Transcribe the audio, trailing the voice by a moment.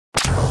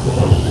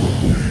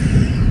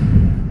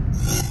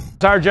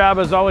Our job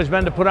has always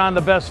been to put on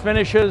the best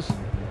finishes,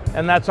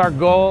 and that's our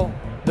goal,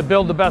 to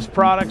build the best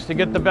products, to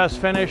get the best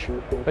finish.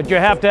 But you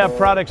have to have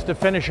products to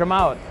finish them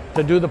out,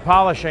 to do the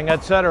polishing,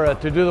 etc.,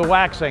 to do the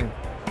waxing.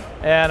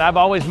 And I've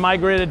always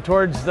migrated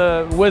towards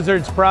the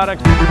Wizards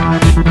products.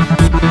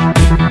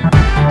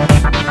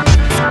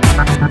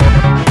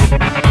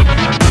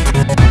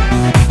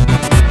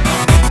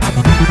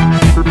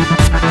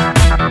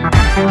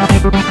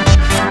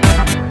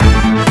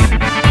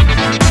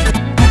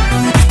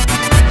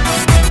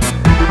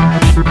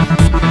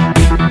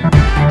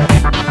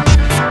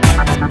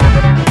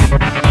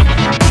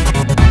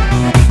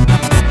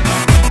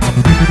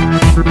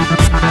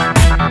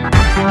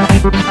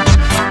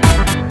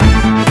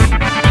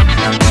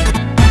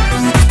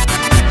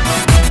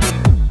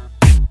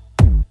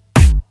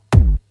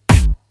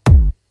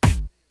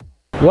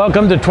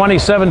 Welcome to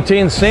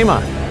 2017 SEMA.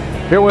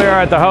 Here we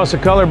are at the House of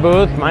Kolor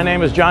booth. My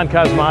name is Jon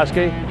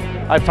Kosmoski.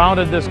 I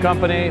founded this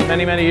company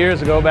many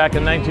years ago. Back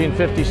in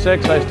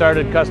 1956, I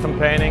started custom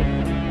painting.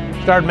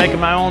 Started making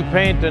my own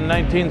paint in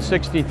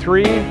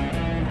 1963,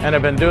 and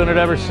I've been doing it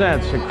ever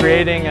since,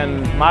 creating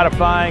and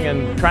modifying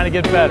and trying to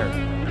get better.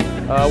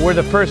 We're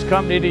the first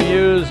company to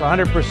use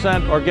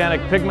 100%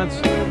 organic pigments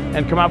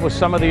and come up with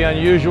some of the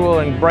unusual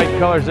and bright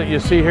colors that you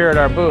see here at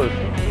our booth.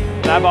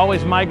 And I've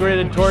always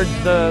migrated towards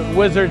the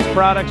Wizards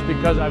products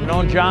because I've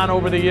known Jon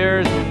over the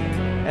years,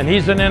 and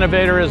he's an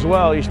innovator as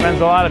well. He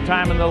spends a lot of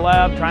time in the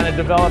lab trying to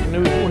develop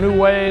new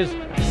ways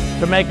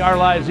to make our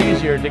lives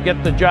easier, to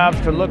get the jobs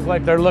to look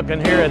like they're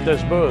looking here at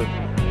this booth.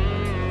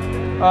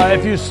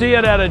 If you see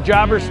it at a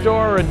jobber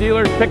store or a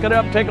dealer, pick it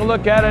up, take a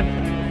look at it.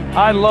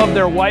 I love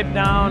their wipe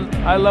down.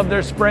 I love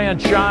their spray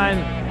and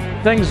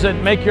shine, things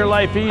that make your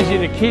life easy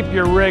to keep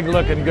your rig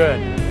looking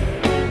good.